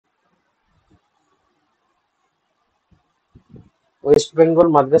West Bengal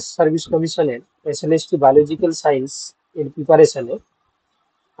Madras service কমিশনের specialist biological science এর প্রিপারেশনে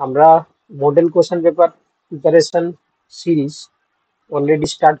আমরা model question paper preparation series already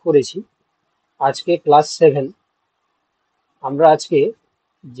start করেছি। আজকে ক্লাস 7। আমরা আজকে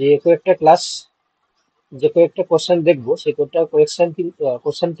যে কয়েকটা কোশ্চেন দেখবো, সে কয়েকটা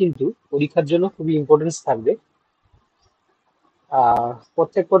কোশ্চেন কিন্তু পরীক্ষার জন্য খুবই ইম্পর্টেন্স থাকবে।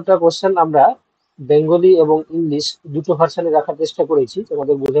 প্রত্যেকটা কোশ্চেন আমরা বেঙ্গলি এবং ইংলিশ দুটো ভার্সানে রাখার চেষ্টা করেছি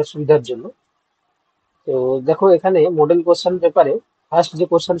তোমাদের বোঝার সুবিধার জন্য। তো দেখো, এখানে মডেল কোশ্চেন পেপারে ফার্স্ট যে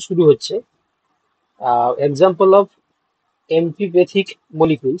কোশ্চেন শুরু হচ্ছে, example of এমপিপ্যাথিক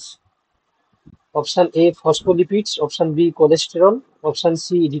molecules. Option A phospholipids, option B cholesterol, option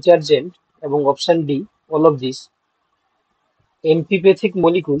C detergent এবং option D all of this. এমপিপ্যাথিক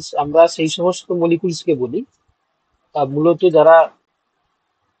molecules আমরা সেই সমস্ত মলিকুলসকে বলি মূলত যারা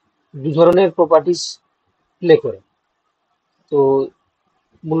দু ধরনের প্রপার্টিস প্লে করে। তো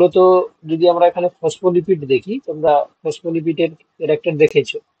মূলত যদি আমরা এখানে ফসফোলিপিড দেখি, তোমরা ফসফোলিপিডের ক্যারেক্টার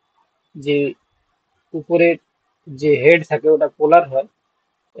দেখেছো যে উপরের যে হেড থাকে ওটা পোলার হয়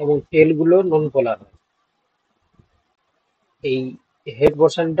এবং টেল গুলো নন পোলার হয়। এই হেড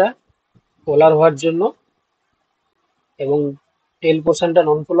পোর্শনটা পোলার হওয়ার জন্য এবং টেল পোর্শনটা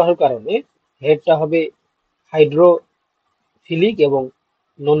নন পোলার হওয়ার কারণে হেডটা হবে হাইড্রোফিলিক এবং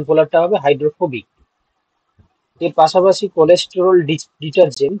নন পোলারটা হবে হাইড্রোফোবিক। এর পাশাপাশি কোলেস্টেরল,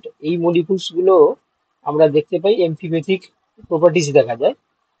 ডিটারজেন্ট এই মলিকুলস গুলো আমরা দেখতে পাই এমপিপ্যাথিক প্রপার্টিস দেখা যায়।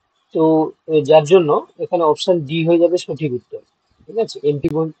 তো যার জন্য এখানে অপশন ডি হয়ে যাবে সঠিক উত্তর। ঠিক আছে,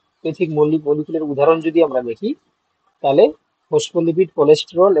 এমপিপ্যাথিক মলিকুলের উদাহরণ যদি আমরা দেখি, তাহলে ফসফোলিপিড,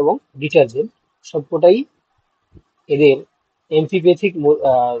 কোলেস্টেরল এবং ডিটারজেন্ট সবকটাই এদের এমপিপ্যাথিক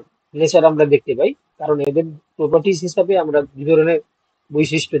নেচার আমরা দেখতে পাই, কারণ এদের প্রপার্টিস হিসাবে আমরা দু ধরনের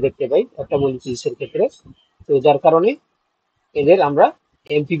বৈশিষ্ট্য দেখতে পাই একটা মলিকুলসের ক্ষেত্রে। তো যার কারণে এদের আমরা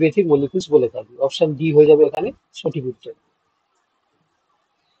এমপিপ্যাথিক মলিকুলস বলে থাকি। অপশন ডি হয়ে যাবে এখানে সঠিক উত্তর।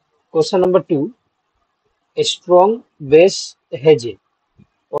 Question number 2, a strong base হেজে,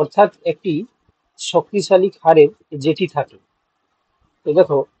 অর্থাৎ একটি শক্তিশালী ক্ষারের যেটি থাকে। তো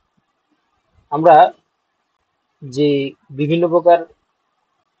দেখো, আমরা যে বিভিন্ন প্রকার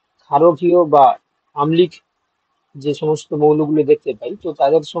ক্ষারকীয় বা আম্লিক যে সমস্ত মৌলগুলো দেখতে পাই, তো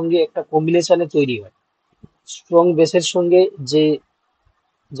তাদের সঙ্গে একটা কম্বিনেশনে তৈরি হয়। স্ট্রং বেসের সঙ্গে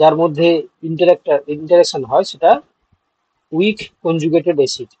যার মধ্যে ইন্টারাকশন হয় সেটা উইক কনজুগেটেড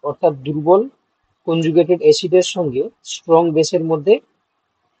অ্যাসিড, অর্থাৎ দুর্বল কনজুগেটেড অ্যাসিডের সঙ্গে স্ট্রং বেসের মধ্যে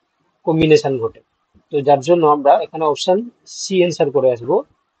কম্বিনেশন ঘটে। তো যার জন্য আমরা এখানে অপশন সি অ্যান্সার করে আসবো।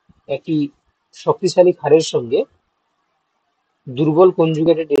 একটি শক্তিশালী ক্ষারের সঙ্গে দুর্বল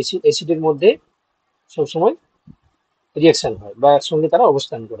কনজুগেটেড অ্যাসিডের মধ্যে সবসময় রিয়াকশন হয় বা একসঙ্গে তারা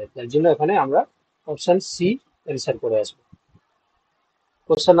অবস্থান করে, যার জন্য এখানে আমরা অপশন সি অ্যান্সার করে আসবো।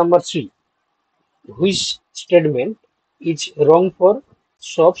 Question number 3, which statement is wrong for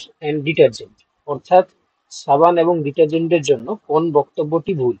soups and detergent, অর্থাৎ সাবান এবং ডিটারজেন্টের জন্য কোন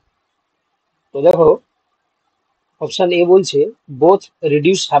বক্তব্যটি ভুল। তো দেখো, অপশন এ বলছে both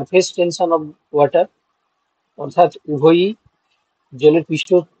reduce surface tension of water, অর্থাৎ উভয়ই জলের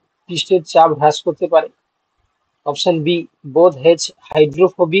পৃষ্ঠের চাপ হ্রাস করতে পারে। Option B, both has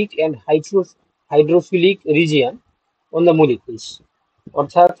hydrophobic and hydrophilic region on the molecules,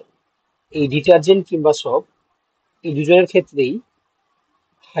 অর্থাৎ এই ডিটারজেন্ট কিংবা সব এই দুজনের ক্ষেত্রেই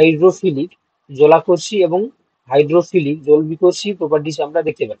হাইড্রোফিলিক জলাকর্ষী এবং হাইড্রোফিলিক জল বিকর্ষী প্রপার্টিস আমরা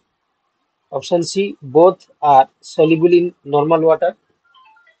দেখতে পাই। Option C, both R soluble in normal water.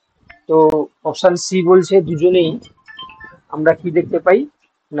 তো অপশন সি বলছে দুজনেই আমরা কি দেখতে পাই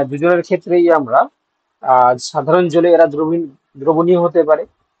না, দুজনের ক্ষেত্রেই আমরা সাধারণ জলে এরা দ্রবণীয় হতে পারে।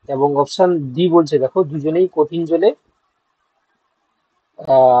 এবং অপশন ডি বলছে দেখো, দুজনেই কঠিন জলে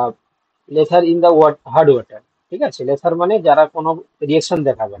leather in the hard water. ঠিক আছে, লেথার মানে যারা কোনো রিয়াকশন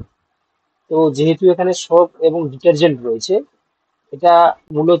দেখাবে না। তো যেহেতু এখানে সোপ এবং ডিটারজেন্ট রয়েছে, এটা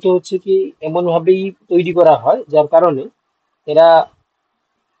মূলত হচ্ছে কি এমন ভাবেই তৈরি করা হয় যার কারণে এরা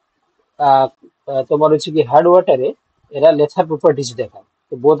তোমার হচ্ছে কি হার্ড ওয়াটারে এরা লেথার প্রপার্টিস দেখায়।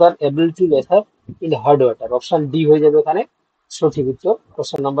 তো both R able to leather in hard water. Option D হয়ে যাবে এখানে সঠিক উত্তর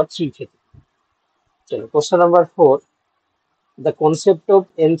কোশ্চেন নাম্বার 3 ক্ষেত্রে। চলো, question number 4, the concept of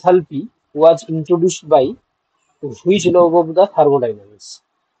enthalpy was introduced by which law of the thermodynamics?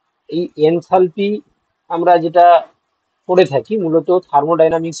 এই এনথালপি আমরা যেটা পড়ে থাকি মূলত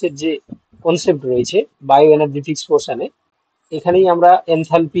থার্মোডাইনামিক্সের যে কনসেপ্ট রয়েছে বায়ো এনার্জেটিক্স পোর্শনে, এখানেই আমরা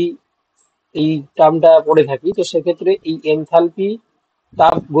এনথালপি এই টার্মটা পড়ে থাকি। তো সেক্ষেত্রে এই এনথালপি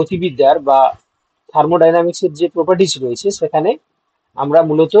তাপ গতিবিদ্যার বা থার্মোডাইনামিক্সের যে প্রপার্টিস রয়েছে সেখানে আমরা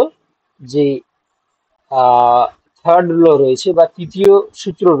মূলত যে থার্ড ল রয়েছে বা তৃতীয়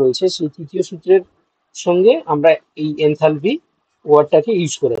সূত্র রয়েছে, সেই তৃতীয় সূত্রের সঙ্গে আমরা এই এনথালপি ওয়ার্ডটাকে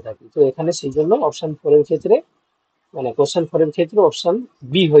ইউজ করে থাকি। তো এখানে সেই জন্য অপশন 4 এর ক্ষেত্রে, মানে কোশ্চেন 4 এর ক্ষেত্রে অপশন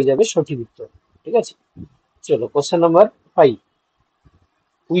বি হয়ে যাবে সঠিক উত্তর। ঠিক আছে, চলো question number 5,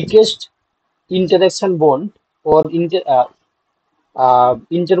 weakest interaction bond or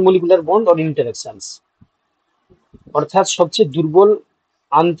intermolecular bond or interactions, অর্থাৎ সবচেয়ে দুর্বল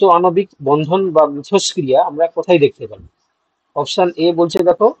আন্তঃআণবিক বন্ধন বা মিথস্ক্রিয়া আমরা কোথায় দেখতে পাই? অপশন এ বলছে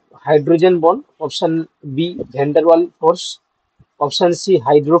দেখো hydrogen bond, option B van der Waal force, option C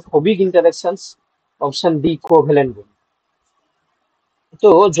hydrophobic interactions, option D covalent bond. তো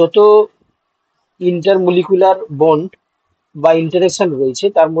যত ইন্টারমলিকুলার বন্ড বা ইন্টারাকশন রয়েছে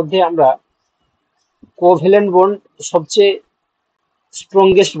তার মধ্যে আমরা কোভ্যালেন্ট বন্ড সবচেয়ে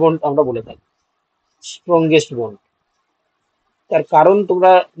স্ট্রংগেস্ট বন্ড আমরা বলে থাকি, স্ট্রংগেস্ট বন্ড। তার কারণ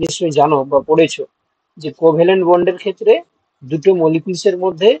তোমরা নিশ্চয়ই জানো বা পড়েছো যে কোভ্যালেন্ট বন্ডের ক্ষেত্রে দুটো মলিকিউলসের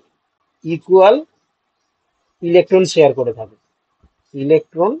মধ্যে ইকুয়াল ইলেকট্রন শেয়ার করে থাকে,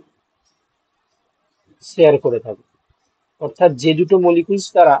 ইলেকট্রন শেয়ার করে থাকে। অর্থাৎ যে দুটো মলিকিউলস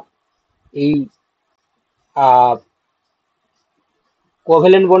তারা এই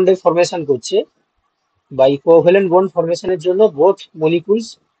কোভ্যালেন্ট বন্ডের ফরমেশন করছে বা এই কোভ্যালেন্ট বন্ড ফরমেশনের জন্য both molecules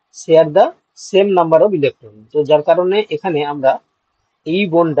share the same number of electron. তো যার কারণে এখানে আমরা এই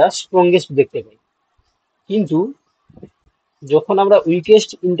বন্ডটা স্ট্রংগেস্ট দেখতে পাই। কিন্তু যখন আমরা উইকেস্ট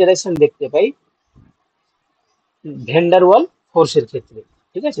ইন্টারাকশন দেখতে পাই ভ্যান্ডারওয়াল ফোর্সের ক্ষেত্রে,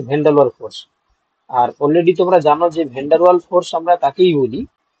 ঠিক আছে, ভ্যান্ডারওয়াল ফোর্স। আর অলরেডি তোমরা জানো যে ভ্যান্ডারওয়াল ফোর্স আমরা তাকেই বলি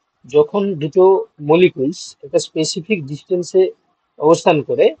যখন দুটো মলিকুলস একটা স্পেসিফিক ডিস্টেন্সে অবস্থান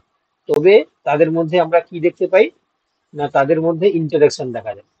করে, তবে তাদের মধ্যে আমরা কি দেখতে পাই না, তাদের মধ্যে ইন্টারাকশন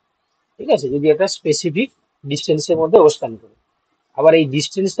দেখা যায়। ঠিক আছে, যদি একটা স্পেসিফিক ডিস্টেন্সের মধ্যে অবস্থান করে। আবার এই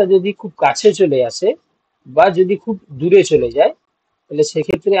ডিস্টেন্সটা যদি খুব কাছে চলে আসে বা যদি খুব দূরে চলে যায়, তাহলে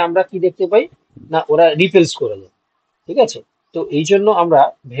সেক্ষেত্রে আমরা কি দেখতে পাই না, ওরা রিপেলস করে যায়। ঠিক আছে, তো এই জন্য আমরা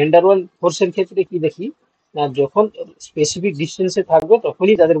ভ্যান্ডারওয়াল ফোর্সের ক্ষেত্রে কি দেখি না, যখন স্পেসিফিক ডিস্টেন্সে থাকবে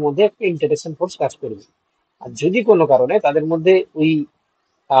তখনই তাদের মধ্যে একটা ইন্টারাকশন ফোর্স কাজ করবে। আর যদি কোনো কারণে তাদের মধ্যে ওই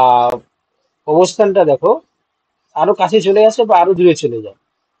আহ অবস্থানটা দেখো আরো কাছে চলে আসে বা আরো দূরে চলে যায়,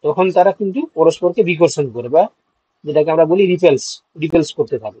 তখন তারা কিন্তু পরস্পরকে বিকর্ষণ করে বা যেটাকে আমরা বলি রিপেলস, রিপেলস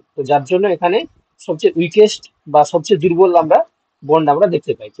করতে থাকে। তো যার জন্য এখানে সবচেয়ে উইকেস্ট বা সবচেয়ে দুর্বল আমরা বন্ড আমরা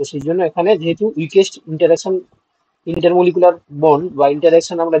দেখতে পাই। তো সেই জন্য এখানে যেহেতু উইকেস্ট ইন্টারাকশন ইন্টারমলিকুলার বন্ড বা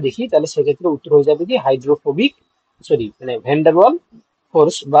ইন্টারাকশন আমরা দেখি, তাহলে সেক্ষেত্রে উত্তর হয়ে যাবে কি হাইড্রোফোবিক, সরি মানে ভ্যান্ডারওয়াল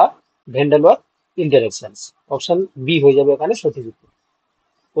ফোর্স বা ভ্যান্ডারওয়াল ইন্টারাকশনস। অপশন বি হয়ে যাবে এখানে সঠিক উত্তর।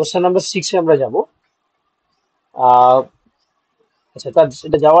 কোশ্চেন নাম্বার 6 এ আমরা যাব। আচ্ছা, তার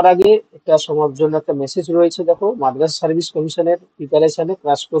এটা যাওয়ার আগে একটা সবার জন্য একটা মেসেজ রয়েছে। দেখো, মাদ্রাস সার্ভিস কমিশনের প্রিপারেশনে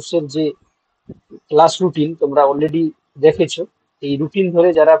ক্লাস কোর্সের যে ক্লাস রুটিন তোমরা অলরেডি দেখেছো। এই রুটিন ধরে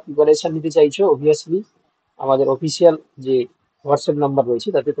যারা প্রিপারেশন নিতে চাইছো, অবভিয়াসলি আমাদের অফিসিয়াল যে হোয়াটসঅ্যাপ নাম্বার রয়েছে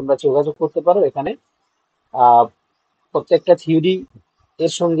তাতে তোমরা যোগাযোগ করতে পারো। এখানে আহ, প্রত্যেকটা থিওরি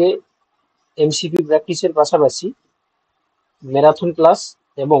এর সঙ্গে এমসিকিউ প্র্যাকটিসের পাশাপাশি ম্যারাথন ক্লাস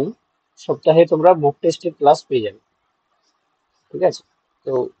এবং সপ্তাহে তোমরা মক টেস্টের ক্লাস পেয়ে যাবে। ঠিক আছে,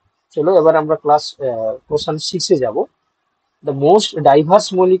 তো চলো এবার আমরা ক্লাস কোশ্চেন 6 এ যাব। The most diverse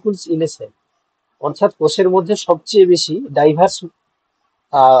molecules in a sell, অর্থাৎ কোষের মধ্যে সবচেয়ে বেশি ডাইভার্স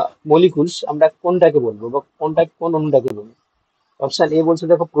মলিকুলস আমরা কোনটাকে বলবো বা কোন অণুটাকে বলবো? অপশন এ বলছে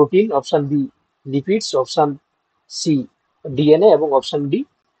দেখো protein, option B lipids, option C DNA এবং অপশন ডি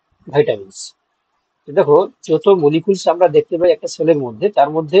ভাইটামিনস। দেখো, যত মলিকুলস আমরা দেখতে পাই একটা সেলের মধ্যে, তার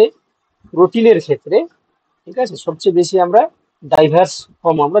মধ্যে প্রোটিনের ক্ষেত্রে, ঠিক আছে, সবচেয়ে বেশি আমরা ডাইভার্স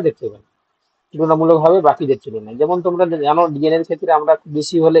ফর্ম আমরা দেখতে পাই তুলনামূলকভাবে বাকিদের তুলনায়। যেমন তোমরা জানো ডিএনএ এর ক্ষেত্রে আমরা খুব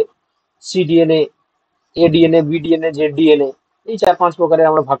বেশি হলে সিডিএনএ, এডিএনএ, বিডিএনএ, জেড ডিএনএ, এই 4-5 প্রকারের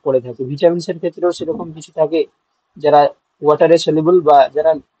আমরা ভাগ করে থাকি। ভিটামিনস এর ক্ষেত্রেও সেরকম কিছু থাকে, যারা ওয়াটারে সলিউবল বা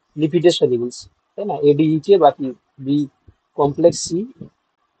যারা লিপিডে সলিউবলস, তাই না, এডিইকে, বাকি বি কমপ্লেক্স, সি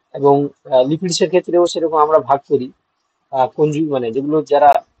এবং লিপিডস এর ক্ষেত্রেও সেরকম আমরা ভাগ করি মানে যেগুলো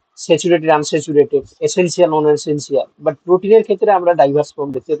যারা saturated, unsaturated, essential, non essential. But প্রোটিনের ক্ষেত্রে আমরা ডাইভার্স ফর্ম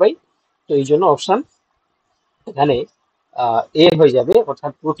দেখতে পাই। তো এই জন্য অপশন এখানে এ হয়ে যাবে,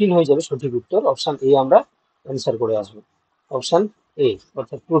 অর্থাৎ প্রোটিন হয়ে যাবে সঠিক উত্তর। অপশন এ আমরা অ্যান্সার করে আসবো, অপশন এ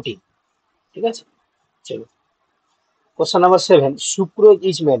অর্থাৎ প্রোটিন। ঠিক আছে, চলো question number 7, sucrose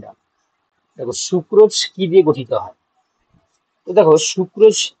is made up. দেখো, সুক্রোজ কি দিয়ে গঠিত হয়? তো দেখো,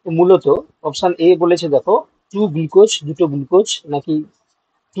 সুক্রোজ মূলত অপশন এ বলেছে দেখো গ্লুকোজ, দুটো গ্লুকোজ, নাকি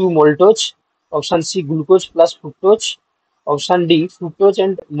maltose, option C glucose plus fructose, option D fructose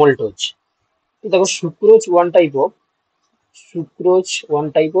and maltose. তো দেখো, sucrose one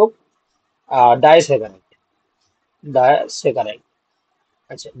type of disaccharide. ডায়াস্যাকারাইড।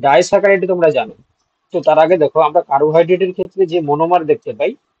 আচ্ছা, ডায়াস্যাকারাইড তোমরা জানো। তো তার আগে দেখো, আমরা কার্বোহাইড্রেটের ক্ষেত্রে যে মনোমার দেখতে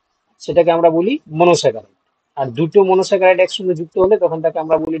পাই সেটাকে আমরা বলি মনোস্যাকারাইড। আর দুটো মনোস্যাকারাইড একসঙ্গে যুক্ত হলে তখন তাকে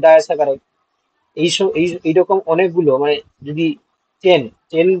আমরা বলি ডায়াস্যাকারাইড। এইরকম অনেকগুলো, মানে যদি টেন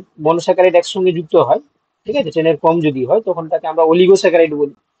টেন মনোস্যাকারাইড একসঙ্গে যুক্ত হয়, ঠিক আছে, টেনের কম যদি হয় তখন তাকে আমরা অলিগোস্যাকারাইড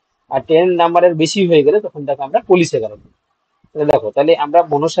বলি। আর টেন নাম্বারের বেশি হয়ে গেলে তখন তাকে আমরা পলিস্যাকারাইড বলি। তাহলে দেখো, তাহলে আমরা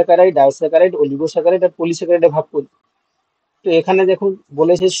মনোস্যাকারাইড, ডায়াস্যাকারাইড, অলিগোস্যাকারাইড আর পলিস্যাকারাইডে ভাগ করি। তো এখানে দেখুন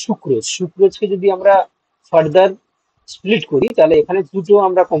বলেছে সুক্রোজ। সুক্রোজকে যদি আমরা ফার্দার স্প্লিট করি তাহলে এখানে দুটো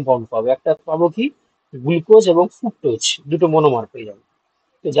আমরা কম্পাউন্ড পাবো। একটা পাবো কি, গ্লুকোজ এবং ফ্রুক্টোজ, দুটো মনোমার পেয়ে যাবো।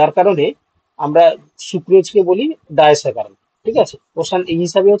 তো যার কারণে আমরা সুক্রোজকে বলি ডায়াস্যাকারাইড। ঠিক আছে, কোশ্চেন এই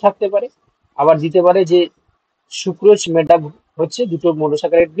হিসাবেও থাকতে পারে, আবার দিতে পারে যে সুক্রোজ মেড আপ হচ্ছে দুটো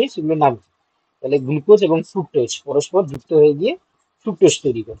মনোস্যাকারাইড নিয়ে, সেগুলোর নাম কি? তাহলে গ্লুকোজ এবং ফ্রুক্টোজ পরস্পর যুক্ত হয়ে গিয়ে ফ্রুক্টোজ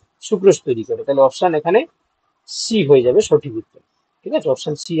তৈরি করে, সুক্রোজ তৈরি করে। তাহলে অপশন এখানে সি হয়ে যাবে সঠিক উত্তর। ঠিক আছে,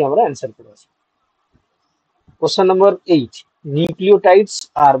 অপশন সি আমরা অ্যান্সার করে আসি। Question number 8, nucleotides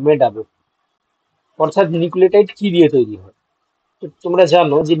are made up. অর্থাৎ নিউক্লিওটাইড কি দিয়ে তৈরি হয়? তো তোমরা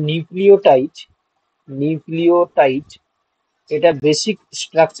জানো যে নিউক্লিওটাইড এটা basic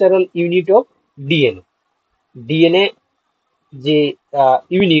structural unit of DNA. DNA যে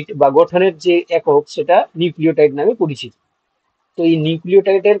ইউনিট বা গঠনের যে একক, সেটা নিউক্লিওটাইড নামে পরিচিত। তো এই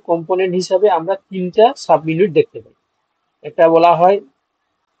নিউক্লিওটাইডের কম্পোনেন্ট হিসাবে আমরা তিনটা সাব ইউনিট দেখতে পাই। একটা বলা হয়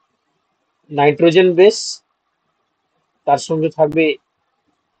নাইট্রোজেন বেস, তার সঙ্গে থাকবে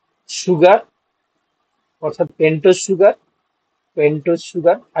সুগার, অর্থাৎ pentose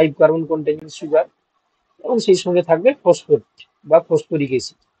sugar 5 carbon containing sugar, এবং সেই সঙ্গে থাকবে ফসফেট বা ফসফরিক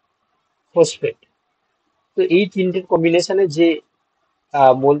অ্যাসিড, ফসফেট। তো এই তিনটের কম্বিনেশনে যে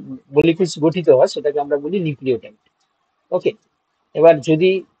মলিকিউলস গঠিত হয় সেটাকে আমরা বলি নিউক্লিওটাইড। ওকে, এবার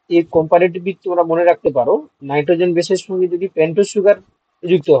যদি এই কম্পারেটিভ তোমরা মনে রাখতে পারো, নাইট্রোজেন বেসের সঙ্গে যদি পেন্টোজ সুগার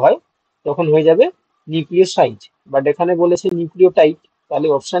যুক্ত হয় তখন হয়ে যাবে নিউক্লিওসাইড, বাট এখানে বলেছে নিউক্লিওটাইড। তাহলে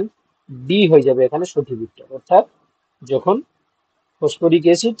অপশন ডি হয়ে যাবে এখানে সঠিক উত্তর। অর্থাৎ যখন phosphoric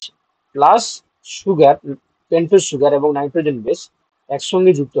acid plus sugar, pentose sugar এবং নাইট্রোজেন বেস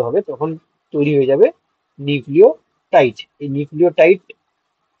একসঙ্গে যুক্ত হবে তখন তৈরি হয়ে যাবে নিউক্লিওটাইড। এই নিউক্লিওটাইড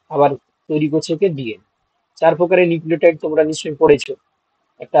আবার তৈরি করছে কে, ডিএনএ। 4 প্রকারের নিউক্লিওটাইড তোমরা নিশ্চয়ই পড়েছো।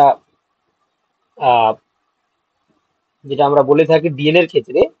 একটা যেটা আমরা বলে থাকি ডিএনএর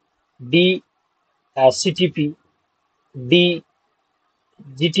ক্ষেত্রে D CTP, D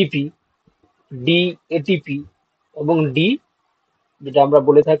GTP, D ATP এবং ডি, যেটা আমরা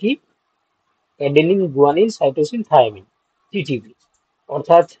বলে থাকি adenine guanine cytosine thymine, TTP.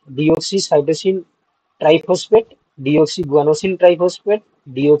 অর্থাৎ deoxy cytosine triphosphate, deoxy guanosine triphosphate,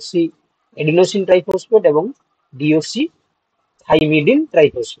 deoxy adenosine triphosphate এবং ডিঅক্সি থাইমিডিন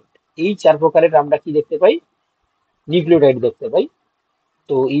ট্রাইফসফেট। এই 4 প্রকারের আমরা কি দেখতে পাই, নিউক্লিওটাইড দেখতে পাই।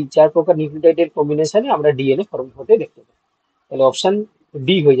 তো এই 4 প্রকার নিউক্লিওটাইডের কম্বিনেশনে আমরা ডিএনএ ফর্ম হতে দেখতে পাই। তাহলে অপশন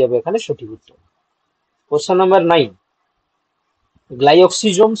ডি হয়ে যাবে এখানে সঠিক উত্তর। Question number 9,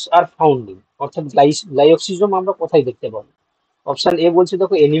 গ্লাইঅক্সিজোমস are found in. অর্থাৎ গ্লাইঅক্সিজোম আমরা কোথায় দেখতে পাবো? অপশন এ বলছে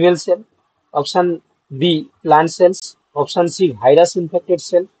দেখো animal sell, option B plant sales, option C virus infected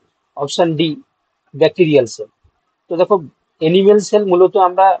sell, option D bacterial sell. তো দেখো, এনিমেল সেল মূলত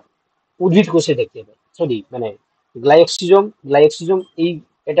আমরা উদ্ভিদ কোষে দেখতে পাই, সরি মানে গ্লাইঅক্সিজম এই,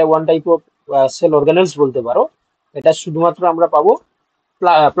 এটা one type of sell organelles বলতে পারো। এটা শুধুমাত্র আমরা পাবো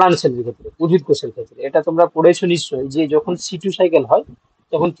প্লান্ট সেলের ক্ষেত্রে, উদ্ভিদ কোষের ক্ষেত্রে। এটা তোমরা পড়েছো নিশ্চয়ই যে যখন C2 সাইকেল হয়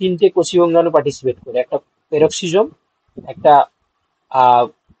তখন 3টে কোষীয় অঙ্গাণু পার্টিসিপেট করে, একটা পেরক্সিজম, একটা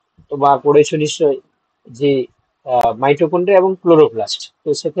তোমার পড়েছো নিশ্চয়ই যে মাইটোকন্ড্রিয়া এবং ক্লোরোপ্লাস্ট। তো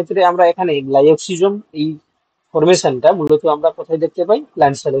সেক্ষেত্রে আমরা এখানে গ্লাইঅক্সিজম এই ফরমেশনটা মূলত আমরা কোথায় দেখতে পাই,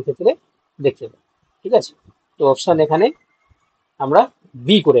 প্ল্যান্ট সেলের ক্ষেত্রে দেখতে পাই। ঠিক আছে, তো অপশন এখানে আমরা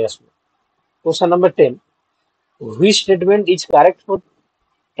বি করে আসবো। Question number 10, which statement is correct for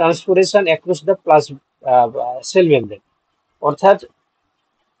ট্রান্সপোরেশন across the plus cell membrane. অর্থাৎ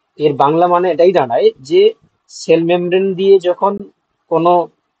এর বাংলা মানে এটাই দাঁড়ায় যে সেল মেমব্রেন দিয়ে যখন কোনো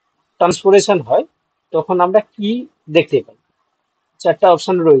ট্রান্সপোরেশন হয় তখন আমরা কি দেখতে পাই। 4টা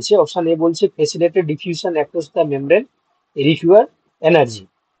অপশন রয়েছে। অপশন এ বলছে ফেসিলেটেড diffusion across the membrane require energy.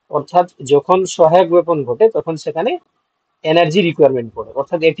 অর্থাৎ যখন সহায়ক ওয়েপন ঘটে তখন সেখানে এনার্জি রিকোয়ারমেন্ট পড়ে,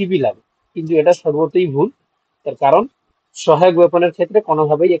 অর্থাৎ এটিপি লাগে। কিন্তু এটা সর্বতই ভুল, তার কারণ সহায়ক ওয়েপনের ক্ষেত্রে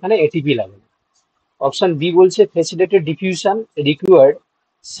কোনোভাবেই এখানে এটিপি লাগে না। অপশন বি বলছে ফেসিলেটেড diffusion required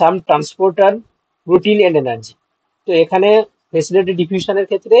some transporter protein and energy. তো এখানে ফেসিলেটেড ডিফিউশনের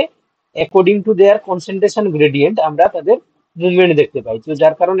ক্ষেত্রে according to their concentration gradient আমরা তাদের মুভমেন্ট দেখতে পাই, তো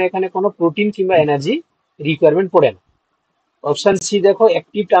যার কারণে এখানে কোনো প্রোটিন কিংবা এনার্জি রিকোয়ারমেন্ট পড়ে না। অপশন সি দেখো,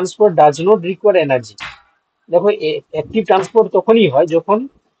 active transport does not require energy. দেখো অ্যাক্টিভ ট্রান্সপোর্ট তখনই হয় যখন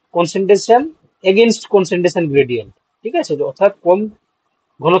কনসেন্ট্রেশন এগেনস্ট কনসেন্ট্রেশন গ্রেডিয়েন্ট, ঠিক আছে, অর্থাৎ কম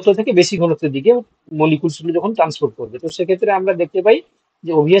ঘনত্ব থেকে বেশি ঘনত্বের দিকে মলিকুলস গুলো যখন ট্রান্সপোর্ট করবে, তো সেক্ষেত্রে আমরা দেখতে পাই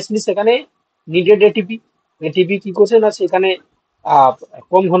যে অবভিয়াসলি সেখানে নিডেড এটিপি। এটিপি কি করছে না, সেখানে আহ,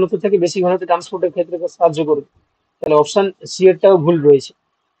 কম ঘনত্ব থেকে বেশি ঘনত্বে ট্রান্সপোর্টের ক্ষেত্রে সাহায্য করবে। তাহলে অপশন সি এরটাও ভুল রয়েছে।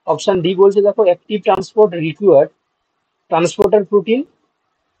 অপশন ডি বলছে দেখো active transport required transporter protein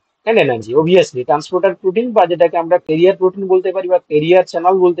and energy. Obviously transporter protein বা যেটাকে আমরা ক্যারিয়ার প্রোটিন বলতে পারি বা ক্যারিয়ার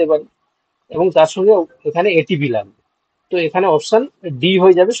চ্যানেল বলতে পারি, এবং তার সঙ্গে এখানে এটিপি লাগবে। তো এখানে অপশন ডি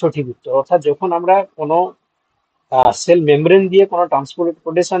হয়ে যাবে সঠিক উত্তর। অর্থাৎ যখন আমরা কোনো সেল মেমব্রেন দিয়ে কোনো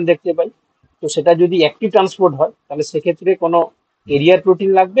ট্রান্সপোর্টেশন দেখতে পাই, তো সেটা যদি অ্যাক্টিভ ট্রান্সপোর্ট হয় তাহলে সেক্ষেত্রে কোনো এরিয়ার প্রোটিন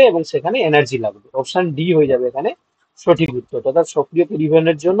লাগবে এবং সেখানে এনার্জি লাগবে। অপশন ডি হয়ে যাবে এখানে সঠিক উত্তর। অর্থাৎ সক্রিয়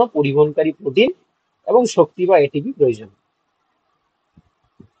পরিবহনের জন্য পরিবহনকারী প্রোটিন এবং শক্তি বা এটিপি প্রয়োজন।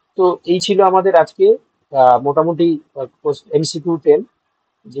 তো এই ছিল আমাদের আজকে মোটামুটি MCQ 10,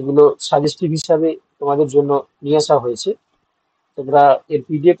 যেগুলো সাজেস্টিভ হিসাবে তোমাদের জন্য নিয়ে আসা হয়েছে। তোমরা এর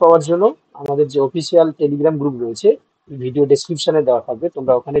পিডিএফ পাওয়ার জন্য আমাদের যে অফিসিয়াল টেলিগ্রাম গ্রুপ রয়েছে, ভিডিও ডেসক্রিপশনে দেওয়া থাকবে,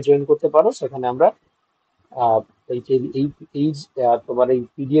 তোমরা ওখানে জয়েন করতে পারো। সেখানে আমরা আহ, এই এই এই তোমার এই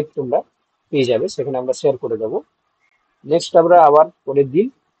পিডিএফ তোমরা পেয়ে যাবে, সেখানে আমরা শেয়ার করে দেবো। নেক্সট আমরা আবার পরের দিন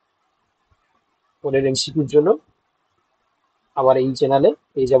পরের MCQর জন্য আবার এই চ্যানেলে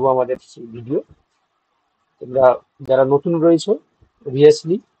পেয়ে যাবো আমাদের ভিডিও। তোমরা যারা নতুন রয়েছে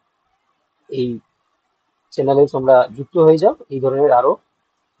অবভিয়াসলি এই চ্যানেলে তোমরা যুক্ত হয়ে যাও এই ধরনের আরো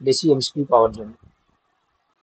বেশি MCQ পাওয়ার জন্য।